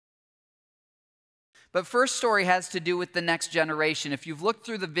But first story has to do with the next generation. If you've looked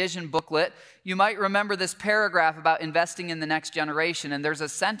through the vision booklet, you might remember this paragraph about investing in the next generation. And there's a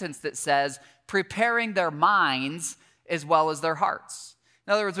sentence that says, preparing their minds as well as their hearts.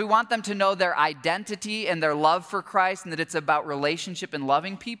 In other words, we want them to know their identity and their love for Christ and that it's about relationship and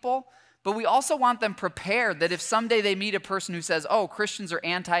loving people. But we also want them prepared that if someday they meet a person who says, oh, Christians are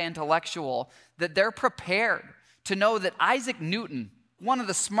anti-intellectual, that they're prepared to know that Isaac Newton, one of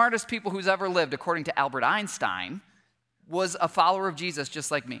the smartest people who's ever lived, according to Albert Einstein, was a follower of Jesus just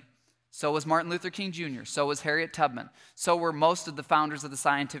like me. So was Martin Luther King Jr., so was Harriet Tubman, so were most of the founders of the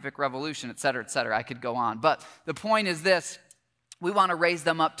scientific revolution, et cetera, et cetera. I could go on. But the point is this, we want to raise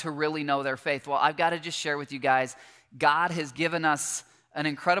them up to really know their faith. Well, I've got to just share with you guys, God has given us an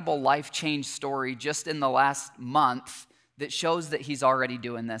incredible life change story just in the last month that shows that he's already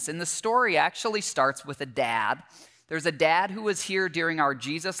doing this. And the story actually starts with a dad. There's a dad who was here during our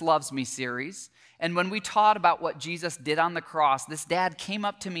Jesus Loves Me series. And when we taught about what Jesus did on the cross, this dad came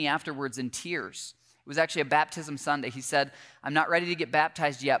up to me afterwards in tears. It was actually a baptism Sunday. He said, I'm not ready to get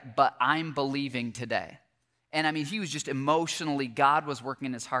baptized yet, but I'm believing today. And I mean, he was just emotionally, God was working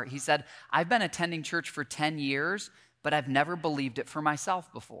in his heart. He said, I've been attending church for 10 years, but I've never believed it for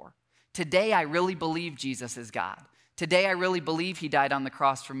myself before. Today, I really believe Jesus is God. Today, I really believe he died on the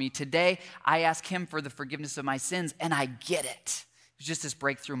cross for me. Today, I ask him for the forgiveness of my sins, and I get it. It was just this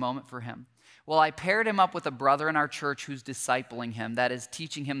breakthrough moment for him. Well, I paired him up with a brother in our church who's discipling him, that is,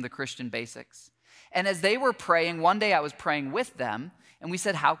 teaching him the Christian basics. And as they were praying, one day I was praying with them, and we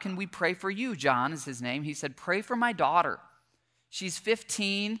said, how can we pray for you? John is his name. He said, pray for my daughter. She's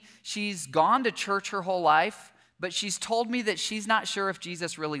 15. She's gone to church her whole life, but she's told me that she's not sure if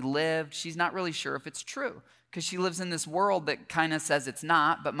Jesus really lived. She's not really sure if it's true, because she lives in this world that kind of says it's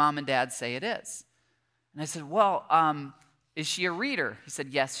not, but mom and dad say it is. And I said, well, is she a reader? He said,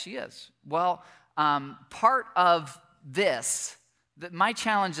 yes, she is. Well, part of this, my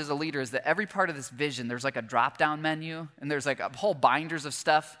challenge as a leader is that every part of this vision, there's like a drop-down menu, and there's like a whole binders of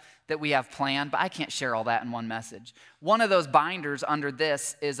stuff that we have planned, but I can't share all that in one message. One of those binders under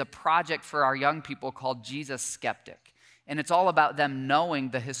this is a project for our young people called JesusSkeptic. And it's all about them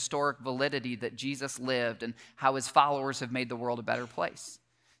knowing the historic validity that Jesus lived and how his followers have made the world a better place.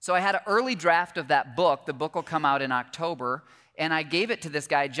 So I had an early draft of that book. The book will come out in October. And I gave it to this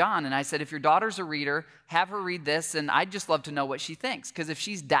guy, John, and I said, if your daughter's a reader, have her read this, and I'd just love to know what she thinks. Because if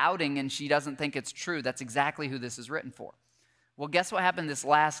she's doubting and she doesn't think it's true, that's exactly who this is written for. Well, guess what happened this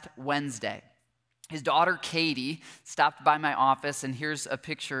last Wednesday? His daughter, Katie, stopped by my office, and here's a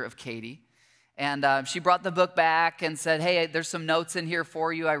picture of Katie. And she brought the book back and said, hey, there's some notes in here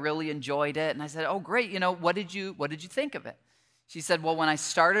for you. I really enjoyed it. And I said, oh, great. You know, what did you think of it? She said, well, when I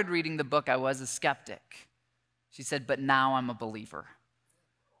started reading the book, I was a skeptic. She said, but now I'm a believer.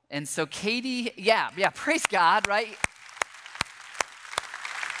 And so Katie, yeah, praise God, right?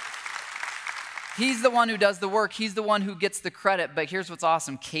 He's the one who does the work. He's the one who gets the credit. But here's what's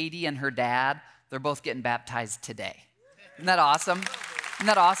awesome. Katie and her dad, they're both getting baptized today. Isn't that awesome? Isn't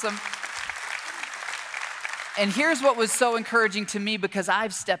that awesome? And here's what was so encouraging to me, because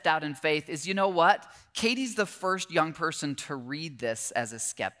I've stepped out in faith, is you know what? Katie's the first young person to read this as a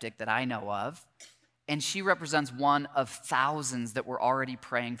skeptic that I know of. And she represents one of thousands that we're already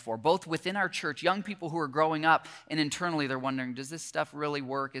praying for, both within our church, young people who are growing up, and internally they're wondering, does this stuff really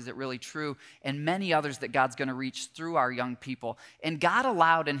work? Is it really true? And many others that God's going to reach through our young people. And God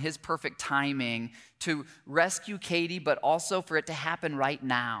allowed in his perfect timing to rescue Katie, but also for it to happen right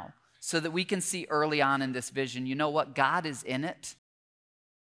now, so that we can see early on in this vision, you know what? God is in it,